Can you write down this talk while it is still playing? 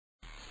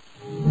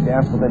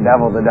dance with the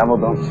devil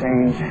don't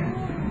change.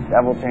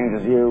 Devil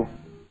changes you.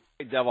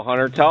 Hey, Devil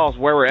Hunter, tell us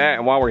where we're at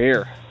and why we're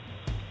here.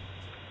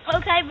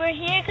 Okay, we're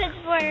here because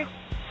we're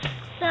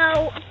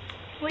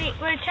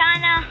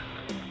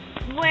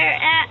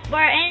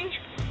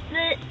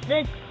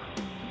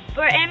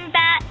in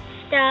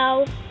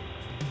Batsto,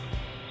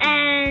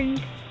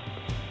 and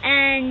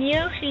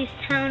Yoshi's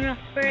telling us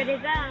where to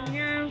go.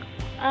 Now,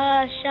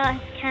 shot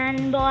his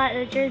cannonball at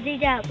the Jersey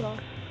Devil,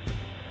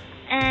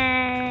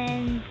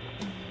 and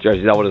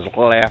Jersey Devil just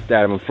laughed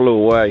at him and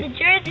flew away. The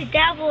Jersey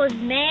Devil was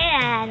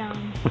mad at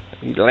him.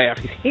 He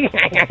laughed.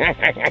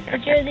 The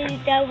Jersey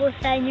Devil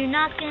said, "You're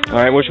not gonna."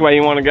 All right, which way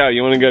you want to go?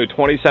 You want to go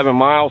 27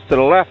 miles to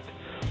the left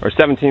or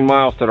 17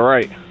 miles to the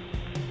right?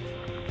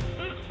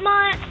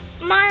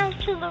 Miles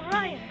to the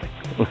right.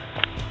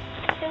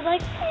 They're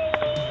like,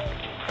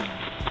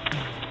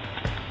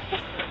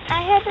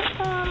 I had to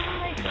come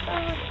like,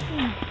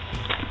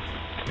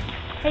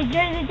 hey,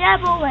 Jersey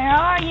Devil, where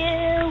are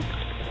you?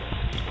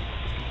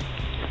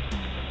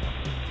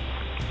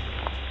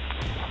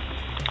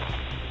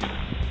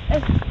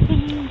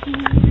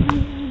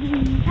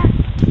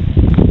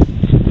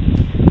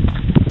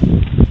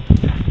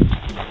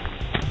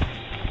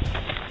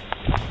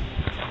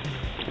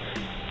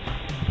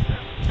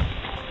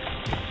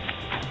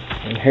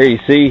 And here you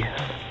see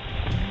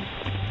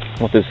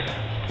what this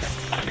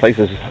place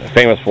is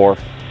famous for.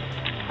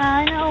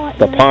 I know what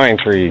the pine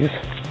trees.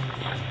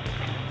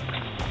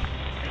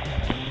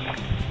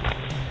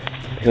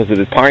 Because of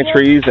the pine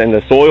trees and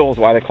the soil is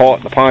why they call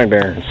it the Pine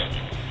Barrens.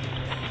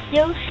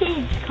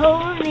 Yoshi's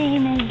code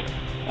name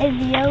is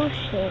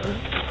Yoshi.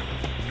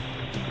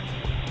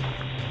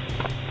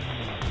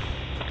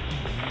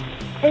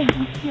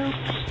 It's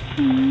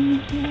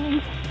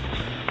Yoshi.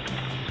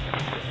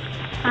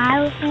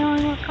 I was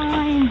going to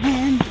find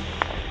him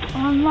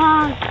on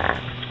log.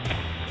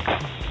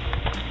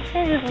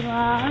 Here's a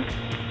log.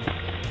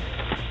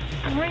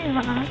 3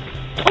 logs.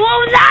 What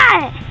was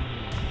that?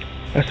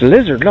 That's a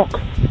lizard,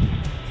 look.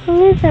 A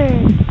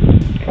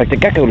lizard. Like the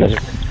gecko lizard.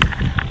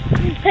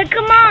 Pick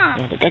him up.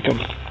 Oh, the gecko.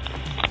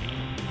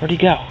 Where'd he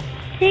go?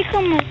 Pick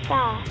him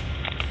up.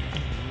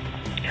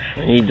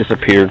 He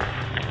disappeared.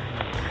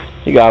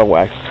 He got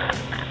away.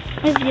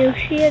 Is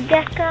Yoshi a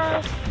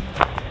gecko?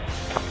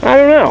 I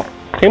don't know.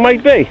 He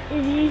might be. Is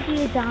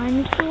Yoshi a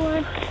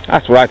dinosaur?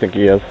 That's what I think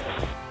he is.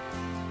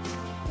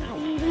 How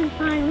do you even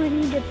find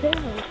Winnie the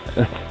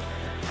Pooh?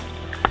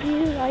 Do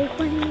you like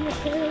Winnie the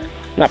Pooh?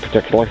 Not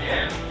particularly.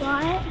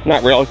 What?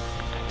 Not really.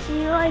 Do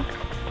you like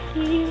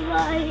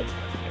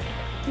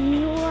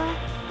Eeyore?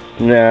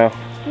 No.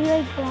 Do you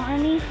like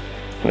Barney?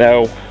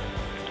 No.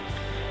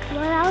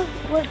 What else?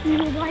 What do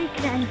you like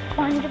then?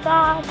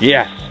 SpongeBob?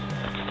 Yes.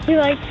 You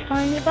like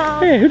SpongeBob?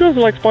 Hey, who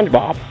doesn't like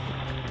SpongeBob?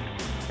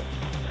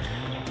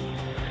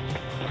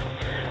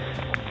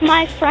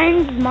 My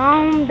friend's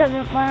mom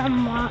doesn't let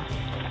him watch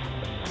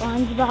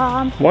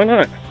SpongeBob. Why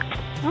not?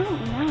 I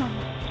don't know.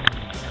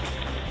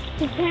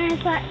 His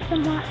parents let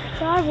him watch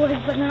Star Wars,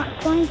 but not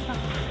SpongeBob.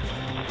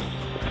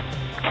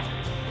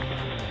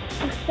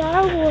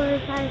 Star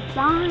Wars has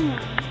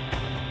violence.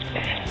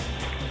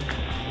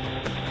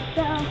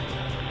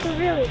 So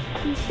really,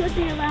 you should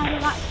be allowed to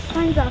watch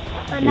SpongeBob,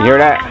 but not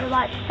allowed to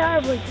watch Star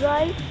Wars,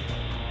 right?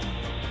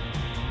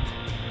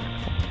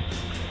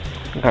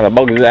 What kind of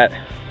bug is that?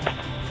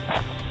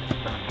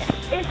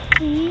 If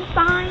you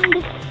find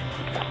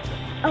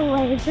a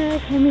laser,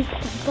 can we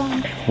step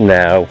on?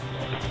 No.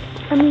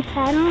 Can we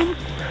pet him?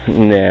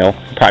 No.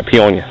 I'll probably pee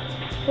on you.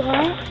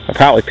 What? I'll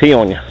probably pee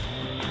on you.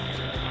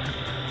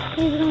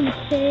 He's gonna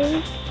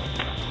pee.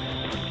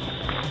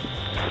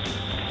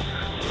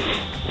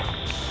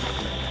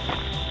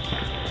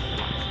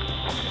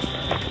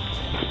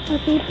 Are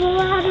people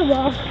allowed to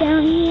walk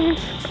down here?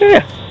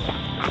 Yeah.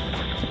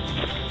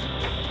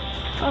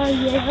 Are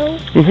you?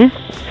 Mm-hmm.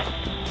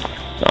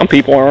 Some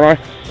people, aren't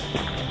I?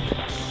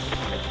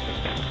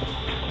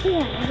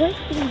 Yeah,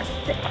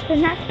 the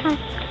next time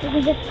we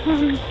can just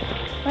come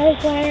right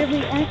where we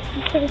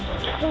actually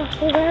cross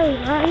the road,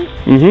 right?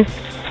 Mm-hmm.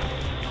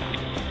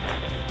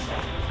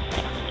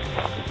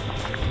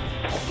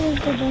 Here's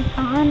the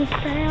BAtona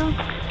Trail.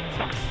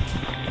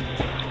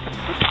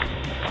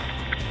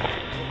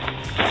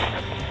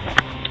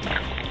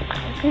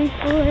 I think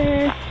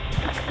we're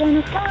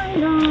gonna find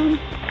them.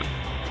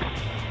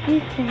 You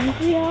think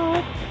we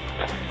are?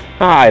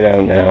 I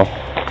don't know.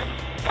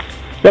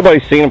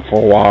 Nobody's seen him for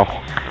a while.